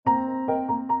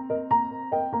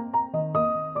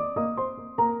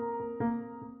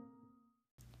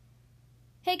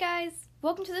guys,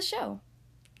 welcome to the show.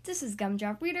 This is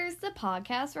Gumdrop Readers, the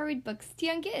podcast where I read books to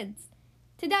young kids.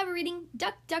 Today we're reading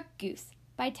Duck, Duck, Goose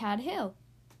by Tad Hill.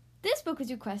 This book was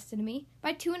requested to me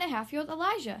by 2.5-year-old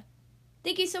Elijah.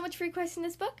 Thank you so much for requesting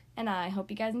this book, and I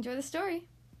hope you guys enjoy the story.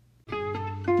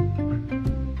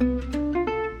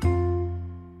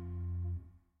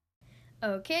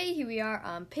 Okay, here we are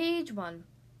on page 1.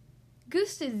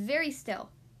 Goose stood very still.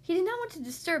 He did not want to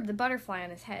disturb the butterfly on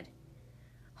his head.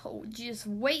 Oh, just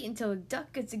wait until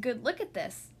Duck gets a good look at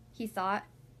this, he thought.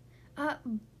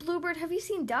 Bluebird, have you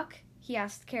seen Duck? He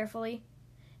asked carefully.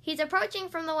 He's approaching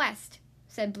from the west,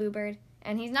 said Bluebird,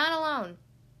 and he's not alone.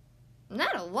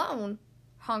 Not alone?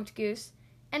 Honked Goose.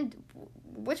 And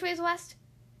which way is west?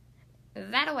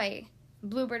 That-a-way.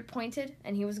 Bluebird pointed,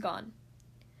 and he was gone.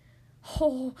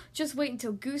 Oh, just wait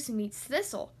until Goose meets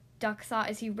Thistle, Duck thought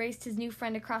as he raced his new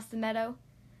friend across the meadow.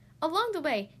 Along the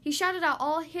way, he shouted out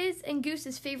all his and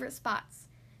Goose's favorite spots.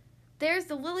 There's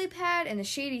the lily pad and the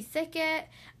shady thicket.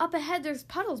 Up ahead, there's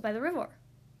puddles by the river.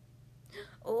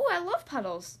 Oh, I love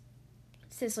puddles,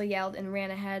 Thistle yelled and ran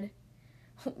ahead.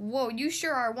 Whoa, you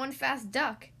sure are one fast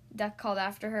duck, Duck called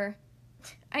after her.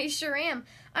 I sure am.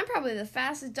 I'm probably the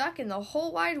fastest duck in the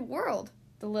whole wide world,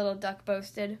 the little duck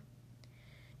boasted.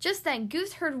 Just then,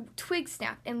 Goose heard twigs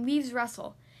snap and leaves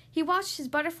rustle. He watched his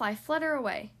butterfly flutter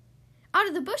away. Out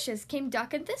of the bushes came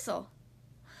Duck and Thistle.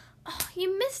 Oh,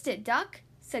 you missed it, Duck,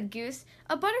 said Goose.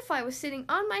 A butterfly was sitting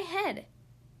on my head.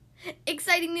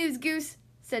 Exciting news, Goose,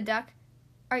 said Duck.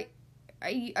 Are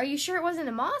you sure it wasn't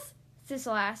a moth?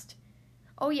 Thistle asked.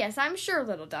 Oh, yes, I'm sure,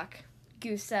 little Duck,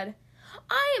 Goose said.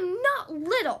 I am not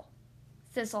little,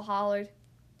 Thistle hollered.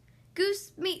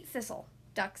 Goose, meet Thistle,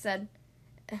 Duck said.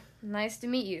 Nice to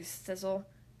meet you, Thistle,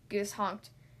 Goose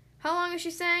honked. How long is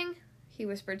she staying? He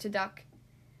whispered to Duck.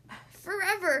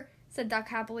 Forever, said Duck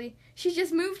happily. She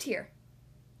just moved here.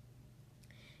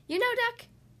 You know, Duck,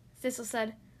 Thistle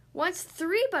said, once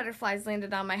 3 butterflies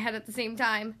landed on my head at the same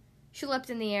time. She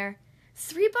leapt in the air.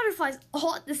 3 butterflies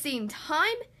all at the same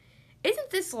time?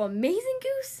 Isn't Thistle amazing,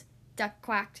 Goose? Duck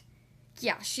quacked.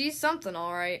 Yeah, she's something,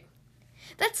 all right.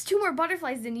 That's 2 more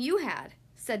butterflies than you had,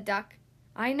 said Duck.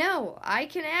 I know, I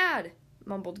can add,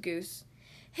 mumbled Goose.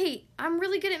 Hey, I'm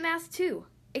really good at math, too,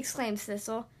 exclaimed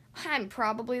Thistle. I'm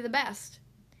probably the best.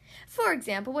 For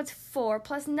example, what's 4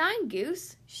 plus 9,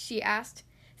 Goose? She asked.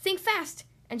 Think fast,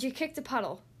 and she kicked a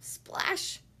puddle.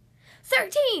 Splash!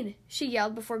 13! She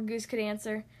yelled before Goose could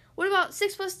answer. What about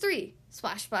 6 plus 3?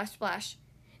 Splash, splash, splash.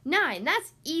 9,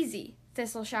 that's easy,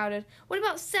 Thistle shouted. What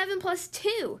about 7 plus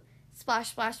 2? Splash,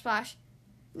 splash, splash.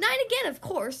 9 again, of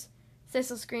course,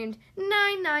 Thistle screamed.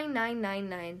 9, 9, 9, 9,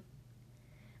 9.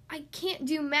 I can't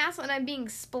do math when I'm being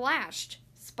splashed,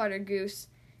 sputtered Goose.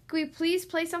 Can we please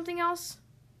play something else?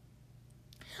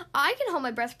 I can hold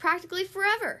my breath practically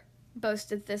forever,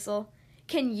 boasted Thistle.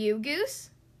 Can you, Goose?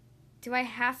 Do I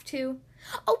have to?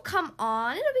 Oh, come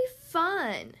on, it'll be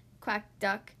fun, quacked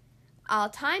Duck. I'll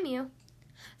time you.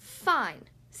 Fine,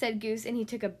 said Goose, and he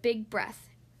took a big breath.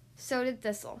 So did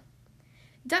Thistle.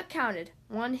 Duck counted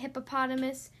 1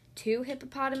 hippopotamus, 2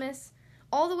 hippopotamus,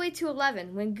 all the way to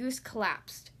 11 when Goose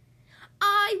collapsed.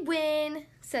 I win,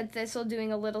 said Thistle,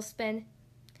 doing a little spin.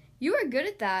 You are good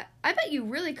at that. I bet you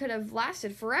really could have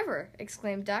lasted forever,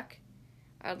 exclaimed Duck.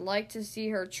 I'd like to see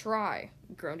her try,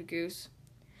 groaned Goose.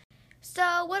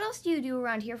 So, what else do you do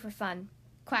around here for fun?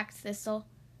 Quacked Thistle.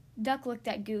 Duck looked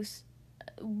at Goose.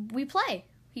 We play,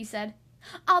 he said.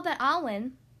 I'll bet I'll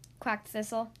win, quacked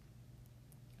Thistle.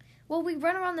 Well, we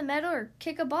run around the meadow or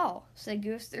kick a ball, said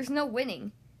Goose. There's no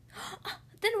winning.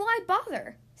 Then why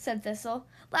bother, said Thistle.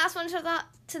 Last one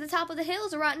to the top of the hill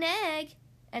is a rotten egg.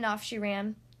 And off she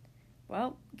ran.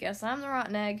 Well, guess I'm the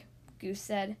rotten egg, Goose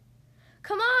said.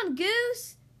 Come on,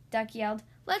 Goose, Duck yelled.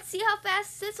 Let's see how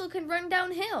fast Thistle can run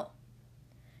downhill.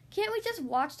 Can't we just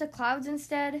watch the clouds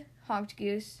instead? Honked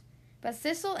Goose. But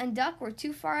Thistle and Duck were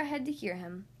too far ahead to hear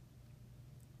him.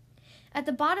 At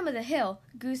the bottom of the hill,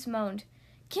 Goose moaned.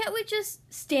 Can't we just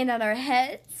stand on our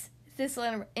heads?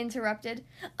 Thistle interrupted.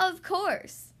 Of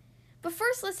course. But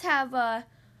first let's have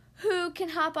who can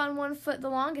hop on 1 foot the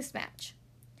longest match.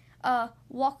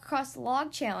 Walk across the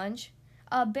log challenge,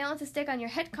 balance a stick on your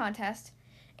head contest,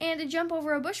 and a jump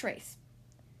over a bush race.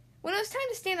 When it was time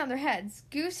to stand on their heads,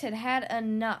 Goose had had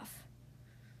enough.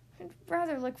 I'd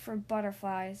rather look for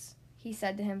butterflies, he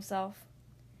said to himself.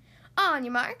 On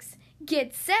your marks,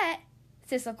 get set,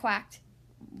 Thistle quacked.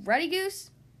 Ready,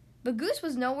 Goose? But Goose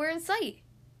was nowhere in sight.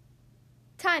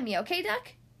 Time me, okay,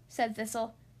 Duck? Said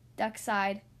Thistle. Duck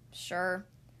sighed. Sure.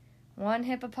 1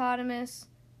 hippopotamus.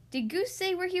 Did Goose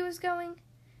say where he was going?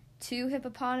 2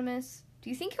 hippopotamus. Do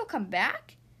you think he'll come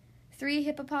back? 3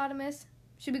 hippopotamus.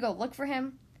 Should we go look for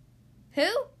him? Who?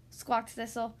 Squawked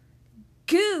Thistle.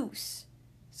 Goose!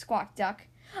 Squawked Duck.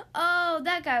 Oh,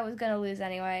 that guy was going to lose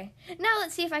anyway. Now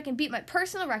let's see if I can beat my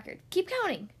personal record. Keep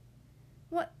counting.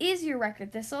 What is your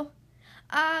record, Thistle?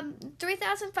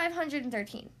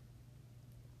 3,513.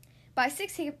 By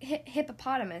 6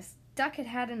 hippopotamus, Duck had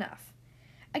had enough.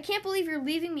 I can't believe you're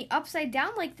leaving me upside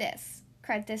down like this,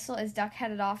 cried Thistle as Duck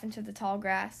headed off into the tall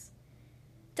grass.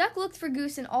 Duck looked for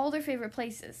Goose in all their favorite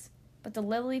places, but the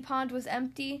lily pond was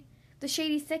empty, the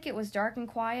shady thicket was dark and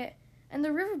quiet, and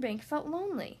the riverbank felt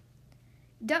lonely.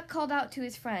 Duck called out to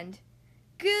his friend,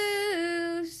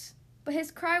 Goose! But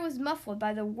his cry was muffled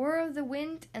by the whir of the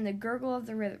wind and the gurgle of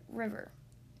the river.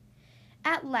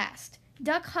 At last,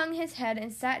 Duck hung his head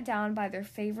and sat down by their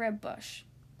favorite bush.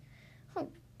 Oh,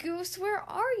 Goose, where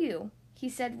are you? He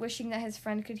said, wishing that his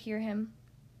friend could hear him.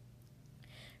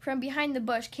 From behind the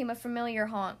bush came a familiar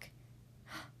honk.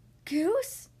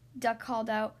 Goose? Duck called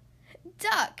out.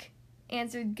 Duck,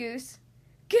 answered Goose.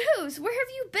 Goose, where have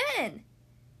you been?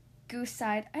 Goose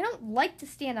sighed. I don't like to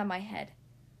stand on my head.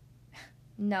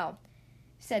 No,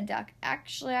 said Duck.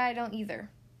 Actually, I don't either.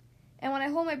 And when I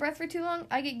hold my breath for too long,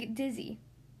 I get dizzy.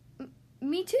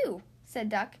 Me too, said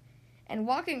Duck, and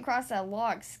walking across that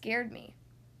log scared me.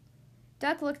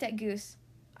 Duck looked at Goose.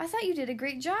 I thought you did a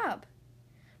great job.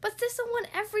 But Thistle won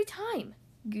every time,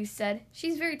 Goose said.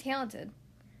 She's very talented.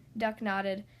 Duck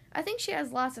nodded. I think she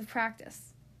has lots of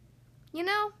practice. You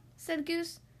know, said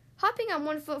Goose, hopping on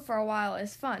one foot for a while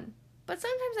is fun, but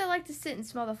sometimes I like to sit and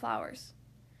smell the flowers.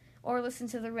 Or listen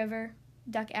to the river,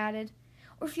 Duck added.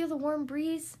 Or feel the warm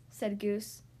breeze, said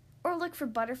Goose. Or look for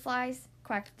butterflies,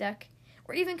 quacked Duck.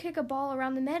 Or even kick a ball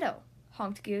around the meadow,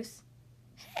 honked Goose.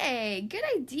 Hey, good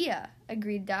idea,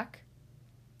 agreed Duck.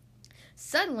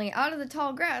 Suddenly, out of the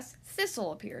tall grass,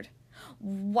 Thistle appeared.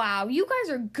 Wow, you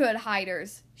guys are good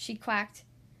hiders, she quacked.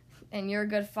 And you're a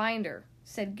good finder,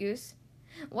 said Goose.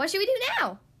 What should we do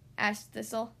now? Asked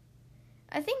Thistle.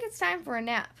 I think it's time for a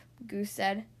nap, Goose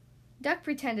said. Duck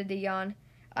pretended to yawn.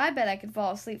 I bet I could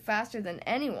fall asleep faster than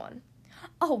anyone.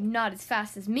 Oh, not as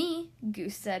fast as me,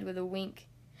 Goose said with a wink.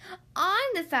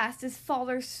 I'm the fastest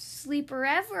faller sleeper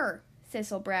ever,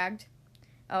 Thistle bragged.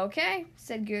 Okay,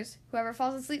 said Goose. Whoever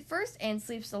falls asleep first and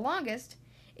sleeps the longest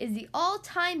is the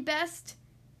all-time best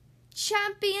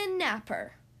champion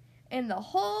napper in the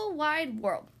whole wide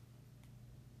world.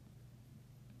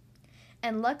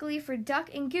 And luckily for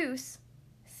Duck and Goose,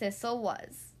 Thistle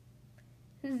was.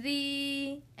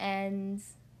 The end.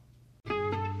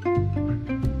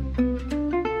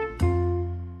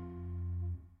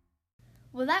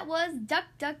 Well, that was Duck,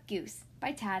 Duck, Goose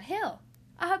by Tad Hill.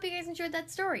 I hope you guys enjoyed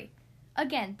that story.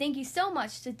 Again, thank you so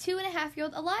much to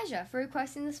 2.5-year-old Elijah for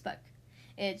requesting this book.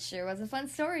 It sure was a fun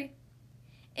story.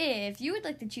 If you would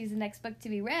like to choose the next book to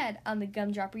be read on the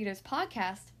Gumdrop Readers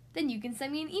podcast, then you can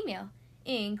send me an email,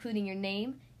 including your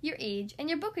name, your age, and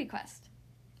your book request.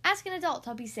 Ask an adult to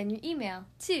help you send your email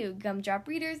to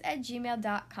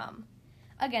gumdropreaders@gmail.com.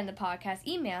 Again, the podcast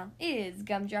email is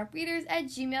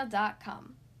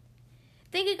gumdropreaders@gmail.com.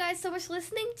 Thank you guys so much for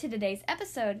listening to today's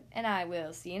episode, and I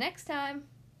will see you next time.